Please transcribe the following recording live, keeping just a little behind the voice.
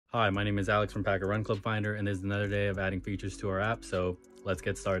Hi, my name is Alex from Paka Run Club Finder, and this is another day of adding features to our app, so let's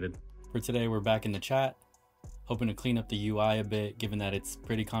get started. For today, we're back in the chat, hoping to clean up the UI a bit, given that it's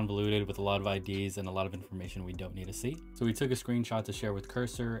pretty convoluted with a lot of IDs and a lot of information we don't need to see. So we took a screenshot to share with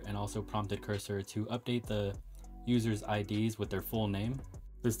Cursor and also prompted Cursor to update the user's IDs with their full name.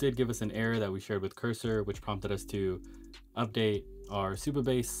 This did give us an error that we shared with Cursor, which prompted us to update our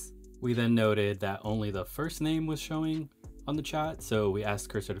Supabase. We then noted that only the first name was showing on the chat, so we asked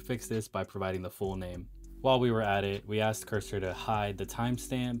Cursor to fix this by providing the full name. While we were at it, we asked Cursor to hide the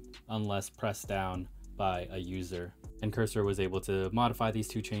timestamp unless pressed down by a user, and Cursor was able to modify these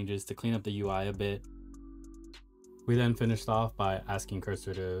two changes to clean up the UI a bit. We then finished off by asking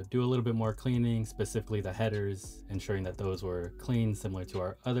Cursor to do a little bit more cleaning, specifically the headers, ensuring that those were clean similar to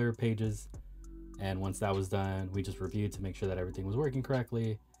our other pages. And once that was done, we just reviewed to make sure that everything was working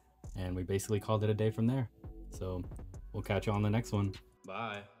correctly, and we basically called it a day from there. So we'll catch you on the next one.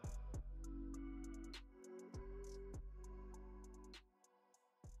 Bye.